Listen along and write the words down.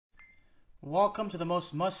Welcome to the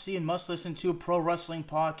most must-see and must-listen to pro wrestling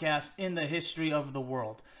podcast in the history of the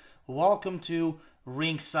world. Welcome to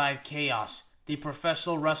Ringside Chaos, the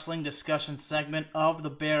professional wrestling discussion segment of the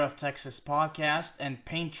Bear of Texas podcast and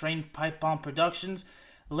Paint Train Pipe Bomb Productions.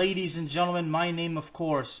 Ladies and gentlemen, my name, of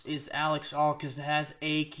course, is Alex Alcazaz,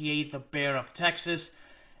 aka the Bear of Texas.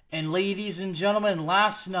 And ladies and gentlemen,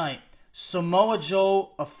 last night, Samoa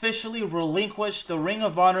Joe officially relinquished the Ring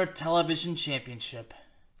of Honor Television Championship.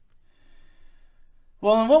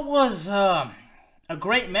 Well, and what was a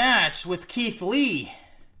great match with Keith Lee,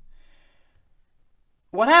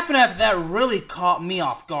 what happened after that really caught me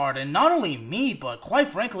off guard. And not only me, but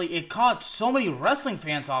quite frankly, it caught so many wrestling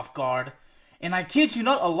fans off guard. And I kid you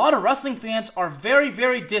not, a lot of wrestling fans are very,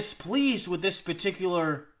 very displeased with this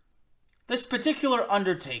particular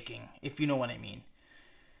undertaking, if you know what I mean.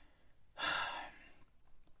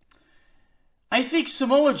 I think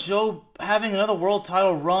Samoa Joe having another world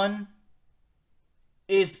title run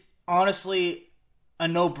is honestly a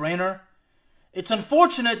no-brainer. It's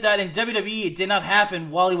unfortunate that in WWE it did not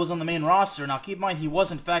happen while he was on the main roster. Now keep in mind, he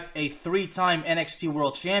was in fact a 3-time NXT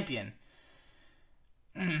World Champion.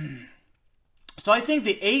 So I think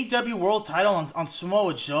the AEW World title on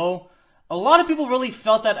Samoa Joe, a lot of people really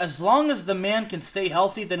felt that as long as the man can stay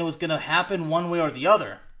healthy, then it was going to happen one way or the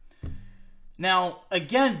other. Now,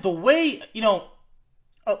 again, the way,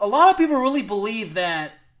 a lot of people really believe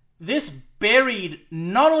that this buried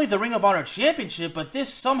not only the Ring of Honor Championship, but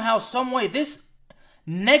this somehow, someway, this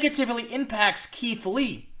negatively impacts Keith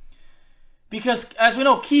Lee. Because, as we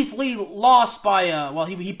know, Keith Lee lost by,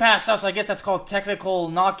 he passed out, so I guess that's called technical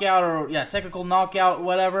knockout,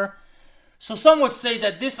 whatever. So some would say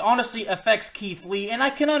that this honestly affects Keith Lee, and I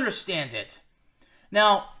can understand it.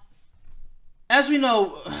 Now, as we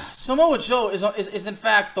know, Samoa Joe is in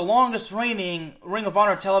fact the longest reigning Ring of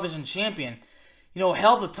Honor Television Champion.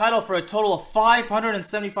 Held the title for a total of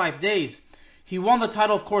 575 days. He won the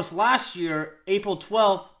title, of course, last year, April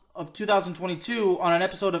 12th of 2022, on an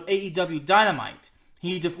episode of AEW Dynamite.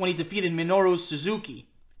 When he defeated Minoru Suzuki.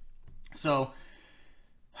 So,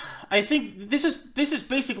 I think this is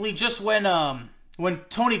basically just when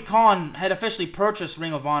Tony Khan had officially purchased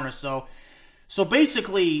Ring of Honor. So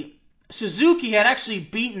basically, Suzuki had actually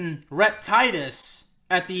beaten Rhett Titus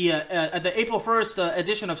at the April 1st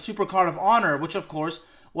edition of Supercard of Honor, which of course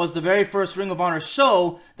was the very first Ring of Honor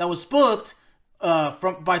show that was booked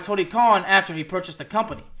by Tony Khan after he purchased the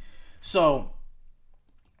company. So,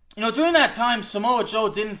 during that time, Samoa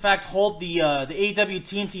Joe did in fact hold the AEW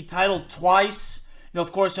TNT title twice.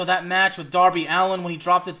 Of course, that match with Darby Allin, when he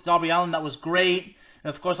dropped it to Darby Allin, that was great.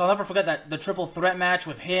 And of course, I'll never forget that the triple threat match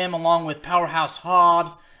with him, along with Powerhouse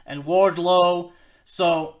Hobbs and Wardlow.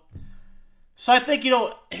 So I think,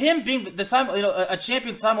 him being a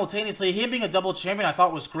champion simultaneously, him being a double champion, I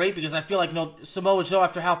thought was great, because I feel like, Samoa Joe,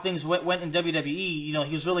 after how things went in WWE,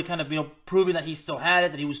 he was really kind of, proving that he still had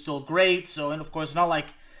it, that he was still great. So, and of course, not like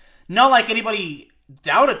anybody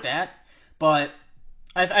doubted that, but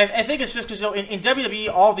I think it's just because, in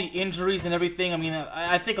WWE, all the injuries and everything,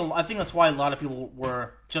 I think that's why a lot of people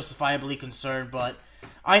were justifiably concerned, but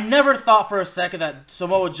I never thought for a second that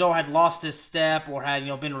Samoa Joe had lost his step or had,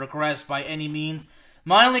 been regressed by any means.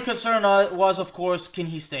 My only concern was, of course, can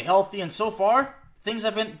he stay healthy? And so far, things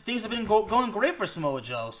have been going great for Samoa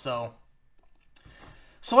Joe. So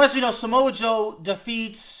as we know, Samoa Joe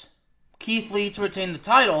defeats Keith Lee to retain the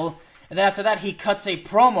title, and then after that, he cuts a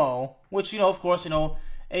promo, which, of course,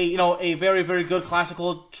 a very, very good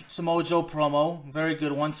classical Samoa Joe promo, very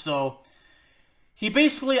good one. So he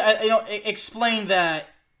basically, explained that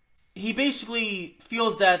he basically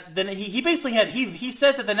feels that he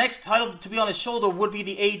said that the next title to be on his shoulder would be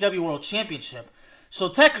the AEW World Championship. So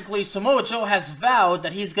technically, Samoa Joe has vowed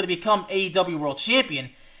that he's going to become AEW World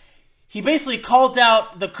Champion. He basically called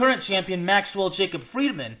out the current champion, Maxwell Jacob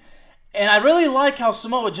Friedman. And I really like how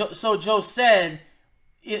Samoa Joe said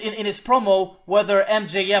in his promo whether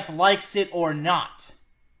MJF likes it or not.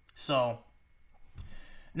 So,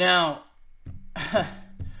 now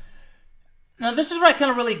this is where I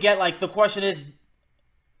kind of really get, the question is,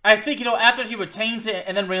 I think, after he retains it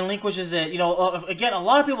and then relinquishes it, again, a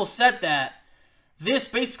lot of people said that this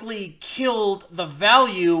basically killed the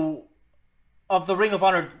value of the Ring of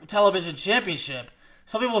Honor Television Championship.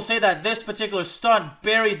 Some people say that this particular stunt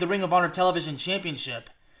buried the Ring of Honor Television Championship.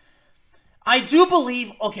 I do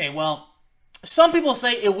believe, some people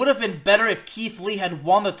say it would have been better if Keith Lee had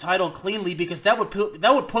won the title cleanly, because that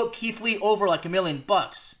would put Keith Lee over like $1 million.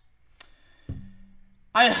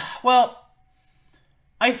 I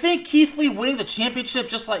think Keith Lee winning the championship,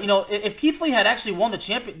 just like, if Keith Lee had actually won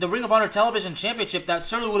the Ring of Honor Television Championship, that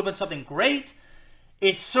certainly would have been something great.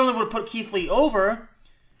 it certainly would put Keith Lee over.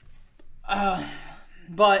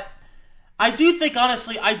 But I do think,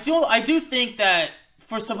 honestly, I do think that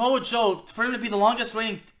for Samoa Joe, for him to be the longest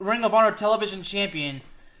reigning Ring of Honor television champion,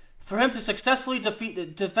 for him to successfully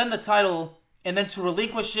defend the title and then to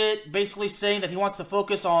relinquish it, basically saying that he wants to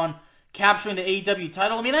focus on capturing the AEW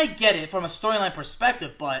title. I mean, I get it from a storyline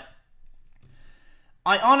perspective, but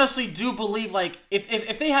I honestly do believe, like,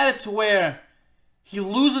 if they had it to where he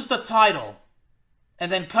loses the title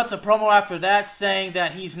and then cuts a promo after that saying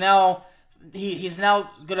that he's now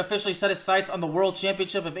going to officially set his sights on the World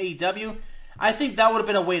Championship of AEW, I think that would have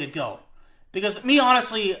been a way to go. Because, me,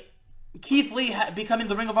 honestly, Keith Lee becoming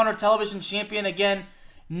the Ring of Honor television champion again,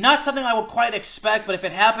 not something I would quite expect, but if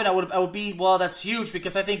it happened, I would be, well, that's huge,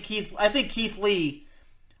 because I think Keith Lee,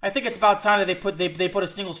 I think it's about time that they put a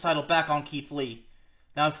singles title back on Keith Lee.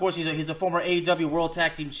 Now, of course, he's a former AEW World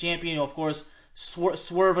Tag Team Champion. Of course,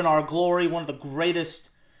 Swerve in Our Glory, one of the greatest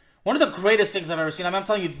things I've ever seen. I'm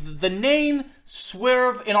telling you, the name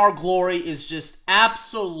Swerve in Our Glory is just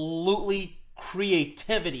absolutely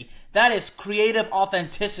creativity. That is creative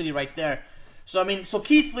authenticity right there. So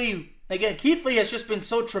Keith Lee has just been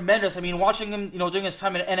so tremendous. I mean, watching him, during his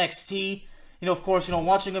time at NXT, of course,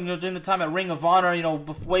 watching him, during the time at Ring of Honor,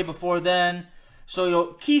 way before then.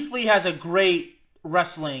 So, Keith Lee has a great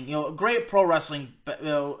wrestling, great pro wrestling,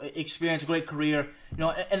 experience, great career,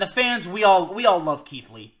 and the fans, we all love Keith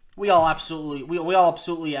Lee. We have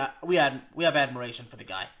admiration for the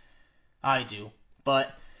guy. I do.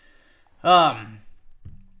 But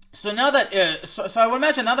so now that so I would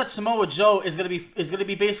imagine now that Samoa Joe is going to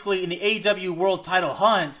be basically in the AEW World Title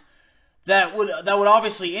hunt, that would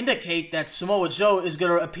obviously indicate that Samoa Joe is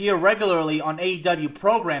going to appear regularly on AEW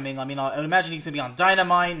programming. I mean, I would imagine he's going to be on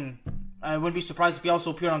Dynamite, and I wouldn't be surprised if he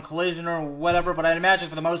also appeared on Collision or whatever, but I'd imagine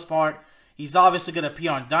for the most part, he's obviously going to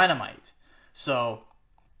appear on Dynamite. So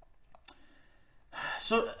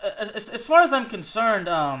as far as I'm concerned,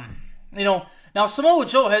 now Samoa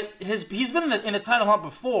Joe he's been in the title hunt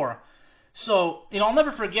before. So, I'll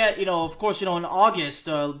never forget, of course, in August,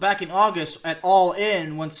 back in August at All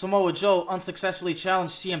In, when Samoa Joe unsuccessfully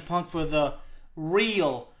challenged CM Punk for the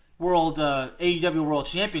real AEW World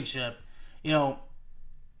Championship, that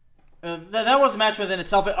was a match within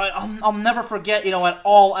itself. I'll never forget, at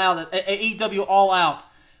All Out, at AEW All Out,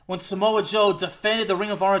 when Samoa Joe defended the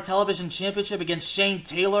Ring of Honor Television Championship against Shane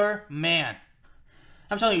Taylor. Man,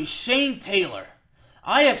 I'm telling you, Shane Taylor.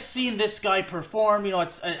 I have seen this guy perform,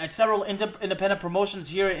 at several independent promotions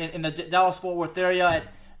here in the Dallas-Fort Worth area, at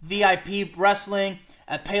VIP Wrestling,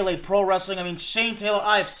 at Pele Pro Wrestling. I mean, Shane Taylor,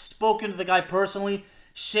 I have spoken to the guy personally.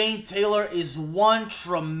 Shane Taylor is one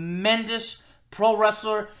tremendous pro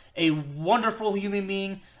wrestler, a wonderful human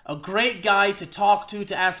being, a great guy to talk to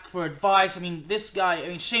ask for advice. I mean,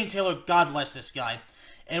 Shane Taylor, God bless this guy.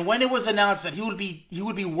 And when it was announced that he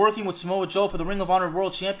would be working with Samoa Joe for the Ring of Honor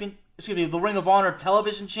the Ring of Honor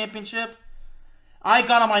Television Championship, I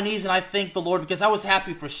got on my knees and I thanked the Lord, because I was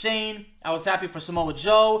happy for Shane, I was happy for Samoa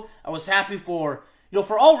Joe, I was happy for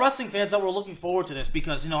all wrestling fans that were looking forward to this,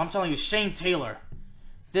 because, I'm telling you, Shane Taylor,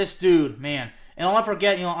 this dude, man. And I'll never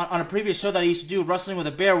forget, on a previous show that I used to do, Wrestling with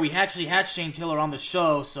a Bear, we actually had Shane Taylor on the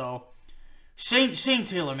show, so Shane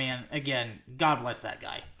Taylor, man, again, God bless that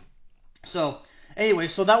guy. So, anyway,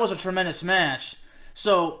 so that was a tremendous match.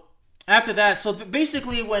 So, after that, so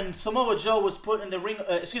basically when Samoa Joe was put in the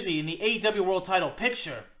in the AEW World Title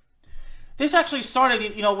picture, this actually started,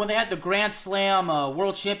 when they had the Grand Slam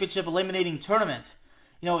World Championship Eliminating Tournament.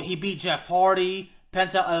 He beat Jeff Hardy,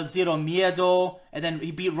 Penta El Zero Miedo, and then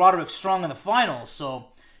he beat Roderick Strong in the finals. So,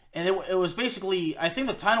 and it was basically, I think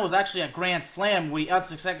the title was actually at Grand Slam, where he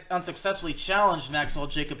unsuccessfully challenged Maxwell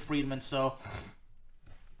Jacob Friedman. So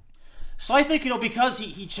I think, because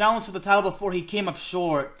he challenged for the title before, he came up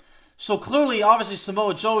short. So clearly, obviously,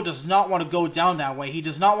 Samoa Joe does not want to go down that way. He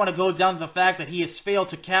does not want to go down to the fact that he has failed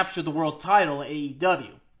to capture the world title at AEW.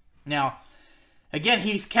 Now, again,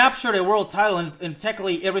 he's captured a world title in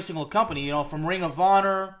technically every single company, from Ring of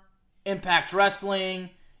Honor, Impact Wrestling,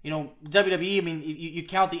 WWE. I mean, you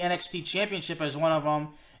count the NXT Championship as one of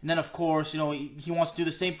them. And then, of course, he wants to do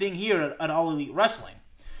the same thing here at All Elite Wrestling.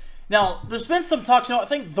 Now, there's been some talks, I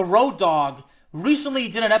think the Road Dogg recently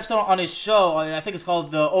did an episode on his show. I think it's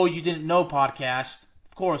called the Oh You Didn't Know podcast.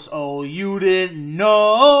 Of course, Oh You Didn't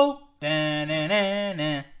Know.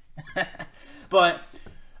 But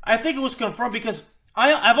I think it was confirmed, because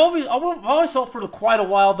I've always felt for quite a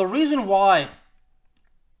while the reason why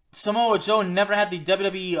Samoa Joe never had the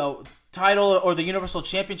WWE title or the Universal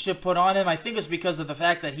Championship put on him, I think is because of the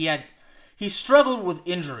fact that he struggled with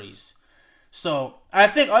injuries. So I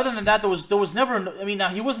think other than that, there was never. I mean, now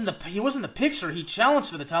he wasn't the picture. He challenged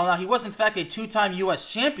for the title. Now he was in fact a two-time U.S.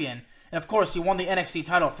 champion, and of course he won the NXT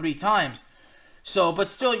title 3 times. So,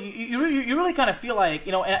 but still, you really kind of feel like,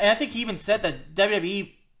 and I think he even said that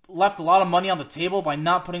WWE left a lot of money on the table by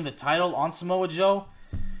not putting the title on Samoa Joe.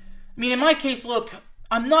 I mean, in my case, look,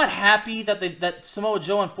 I'm not happy that Samoa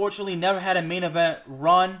Joe unfortunately never had a main event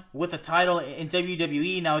run with a title in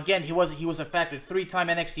WWE. Now, again, he was in fact a 3-time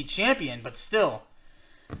NXT champion, but still,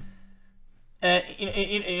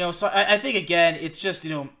 So I think again, it's just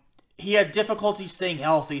he had difficulty staying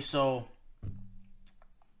healthy, so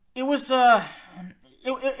it was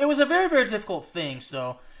it was a very, very difficult thing.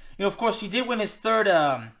 So of course, he did win his third.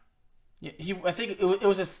 I think it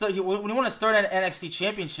was his third. When he won his third NXT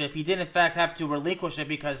championship, he did in fact have to relinquish it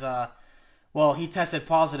because well, he tested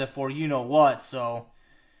positive for what. So,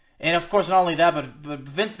 and of course, not only that, but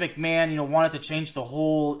Vince McMahon wanted to change the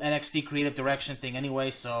whole NXT creative direction thing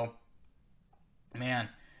anyway. So, man,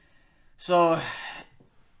 so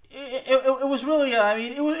it was really I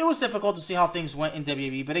mean it was difficult to see how things went in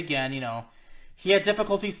WWE. But again, he had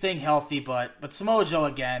difficulty staying healthy. But Samoa Joe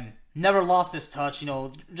again never lost his touch.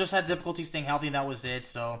 Just had difficulty staying healthy, and that was it.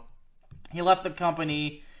 So he left the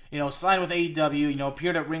company. Signed with AEW.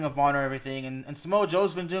 Appeared at Ring of Honor, everything, and Samoa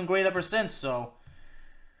Joe's been doing great ever since. So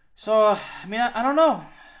I mean I don't know.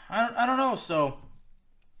 I don't know. So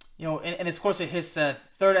and of course his third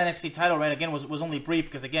NXT title reign again was only brief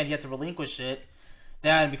because again he had to relinquish it.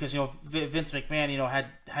 That and because Vince McMahon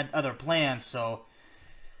had other plans. So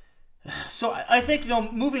I think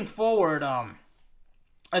moving forward,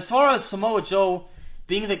 as far as Samoa Joe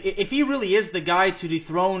being if he really is the guy to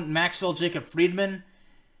dethrone Maxwell Jacob Friedman,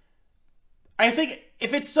 I think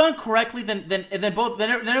if it's done correctly, then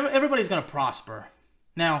everybody's going to prosper.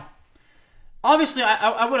 Now, obviously,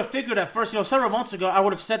 I would have figured at first, several months ago, I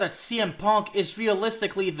would have said that CM Punk is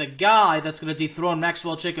realistically the guy that's going to dethrone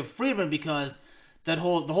Maxwell Jacob Friedman because the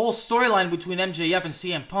whole storyline between MJF and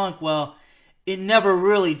CM Punk, well, it never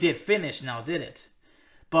really did finish. Now, did it?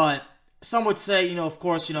 But some would say, of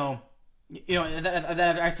course, I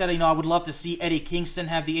said, I would love to see Eddie Kingston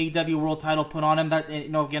have the AEW World Title put on him. That,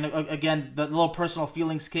 again, the little personal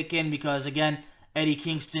feelings kick in because, again, Eddie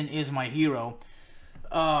Kingston is my hero.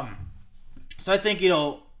 So I think,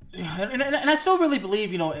 and I still really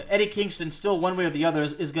believe, Eddie Kingston still one way or the other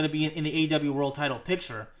is going to be in the AEW World Title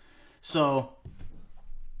picture. So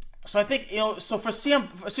I think, so for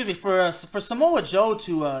Samoa Joe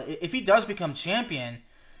to, if he does become champion,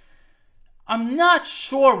 I'm not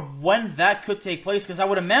sure when that could take place because I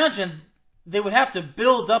would imagine they would have to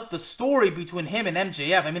build up the story between him and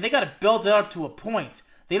MJF. I mean, they got to build it up to a point.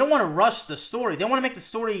 They don't want to rush the story. They want to make the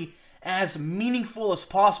story as meaningful as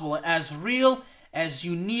possible, as real, as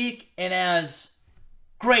unique, and as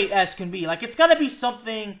great as can be. Like, it's got to be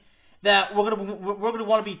something that we're gonna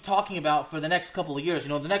want to be talking about for the next couple of years.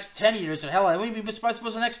 The next 10 years, or hell, I wouldn't be surprised if it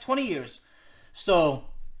was the next 20 years. So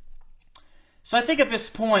I think at this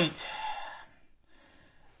point,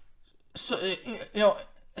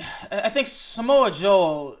 I think Samoa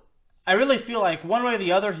Joe, I really feel like one way or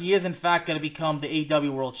the other, he is in fact going to become the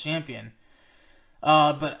AEW World Champion.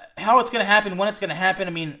 But how it's going to happen, when it's going to happen,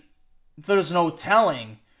 I mean, there's no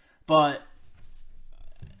telling. But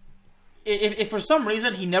if for some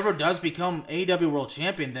reason he never does become AEW World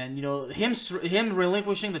Champion, then him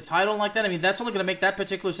relinquishing the title like that, I mean, that's only going to make that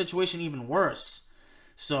particular situation even worse.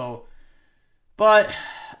 So, but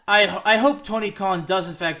I hope Tony Khan does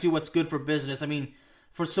in fact do what's good for business. I mean,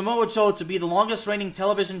 for Samoa Joe to be the longest reigning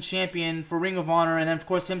television champion for Ring of Honor, and then of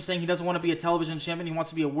course him saying he doesn't want to be a television champion, he wants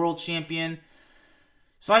to be a world champion.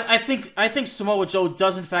 So I think Samoa Joe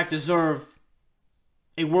does in fact deserve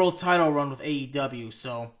a world title run with AEW.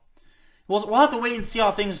 So we'll have to wait and see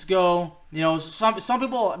how things go. Some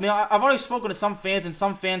people. I mean, I've already spoken to some fans, and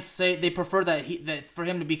some fans say they prefer that for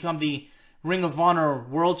him to become the Ring of Honor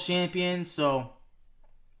World Champion. So,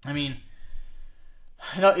 I mean,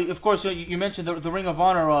 of course, you mentioned the Ring of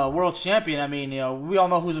Honor World Champion. I mean, we all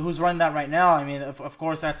know who's running that right now. I mean, of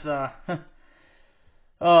course, that's the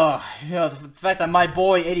fact that my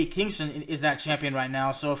boy Eddie Kingston is that champion right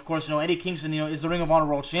now. So of course, Eddie Kingston, is the Ring of Honor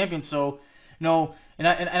World Champion. So, and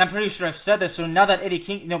I'm pretty sure I've said this. So now that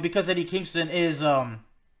because Eddie Kingston is the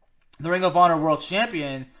Ring of Honor World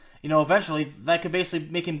Champion, eventually that could basically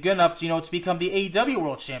make him good enough, to become the AEW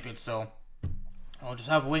World Champion. So I'll just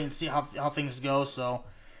have to wait and see how things go. So,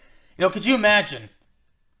 could you imagine?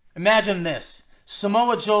 Imagine this: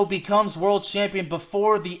 Samoa Joe becomes World Champion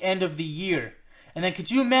before the end of the year. And then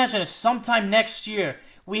could you imagine if sometime next year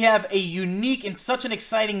we have a unique and such an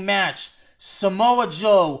exciting match, Samoa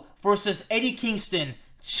Joe versus Eddie Kingston,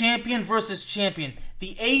 champion versus champion.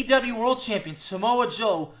 The AEW World Champion, Samoa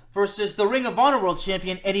Joe, versus the Ring of Honor World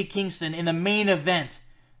Champion, Eddie Kingston, in the main event.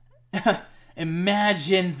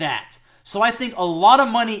 Imagine that. So I think a lot of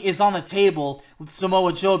money is on the table with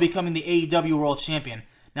Samoa Joe becoming the AEW World Champion.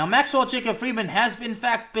 Now, Maxwell Jacob Friedman has in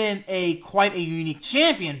fact been quite a unique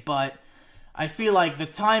champion, but I feel like the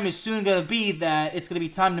time is soon going to be that it's going to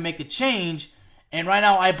be time to make a change. And right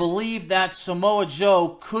now, I believe that Samoa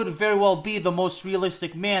Joe could very well be the most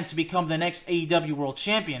realistic man to become the next AEW World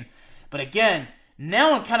Champion. But again,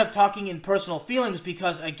 now I'm kind of talking in personal feelings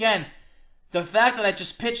because, again, the fact that I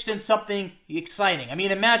just pitched in something exciting. I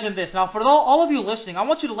mean, imagine this. Now, for all of you listening, I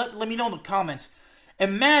want you to let me know in the comments.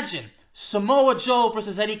 Imagine Samoa Joe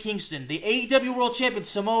versus Eddie Kingston. The AEW World Champion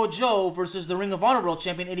Samoa Joe versus the Ring of Honor World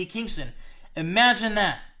Champion Eddie Kingston. Imagine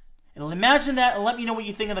that. Imagine that and let me know what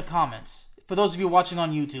you think in the comments. For those of you watching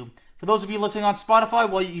on YouTube. For those of you listening on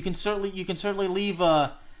Spotify, well, you can certainly leave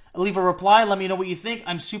a reply. Let me know what you think.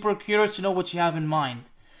 I'm super curious to know what you have in mind.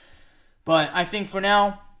 But I think for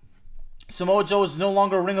now, Samoa Joe is no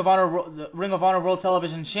longer Ring of Honor World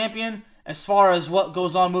Television Champion. As far as what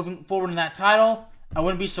goes on moving forward in that title, I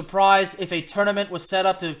wouldn't be surprised if a tournament was set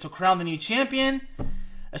up to crown the new champion.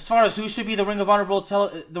 As far as who should be the Ring of Honor World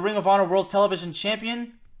Television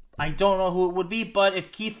Champion, I don't know who it would be, but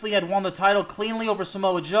if Keith Lee had won the title cleanly over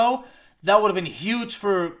Samoa Joe, that would have been huge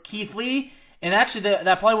for Keith Lee, and actually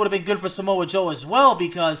that probably would have been good for Samoa Joe as well,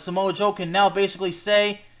 because Samoa Joe can now basically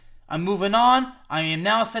say, I'm moving on, I am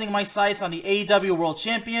now setting my sights on the AEW World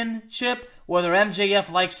Championship, whether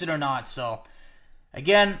MJF likes it or not. So,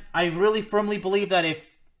 again, I really firmly believe that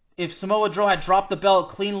if Samoa Joe had dropped the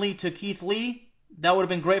belt cleanly to Keith Lee, that would have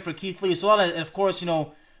been great for Keith Lee as well, and of course,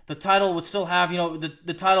 the title would still have,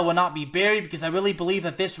 the title would not be buried, because I really believe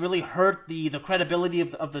that this really hurt the credibility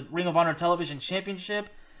of the Ring of Honor Television Championship.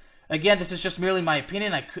 Again, this is just merely my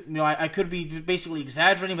opinion. I could be basically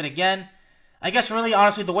exaggerating, but again, I guess really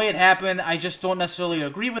honestly the way it happened, I just don't necessarily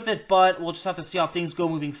agree with it, but we'll just have to see how things go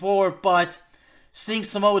moving forward. But seeing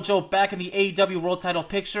Samoa Joe back in the AEW World Title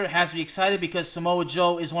picture has me excited, because Samoa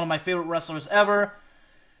Joe is one of my favorite wrestlers ever.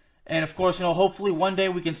 And of course, hopefully one day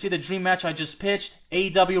we can see the dream match I just pitched.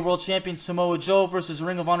 AEW World Champion Samoa Joe versus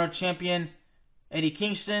Ring of Honor Champion Eddie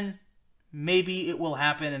Kingston. Maybe it will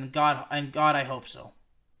happen, and God, I hope so.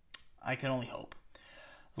 I can only hope.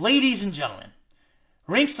 Ladies and gentlemen,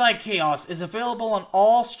 Ringside Chaos is available on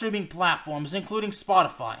all streaming platforms, including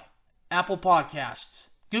Spotify, Apple Podcasts,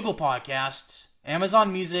 Google Podcasts,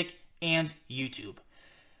 Amazon Music, and YouTube.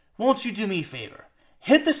 Won't you do me a favor?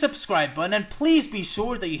 Hit the subscribe button, and please be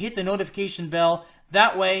sure that you hit the notification bell.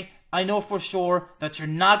 That way, I know for sure that you're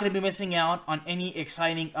not going to be missing out on any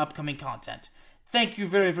exciting upcoming content. Thank you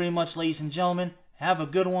very, very much, ladies and gentlemen. Have a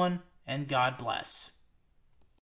good one, and God bless.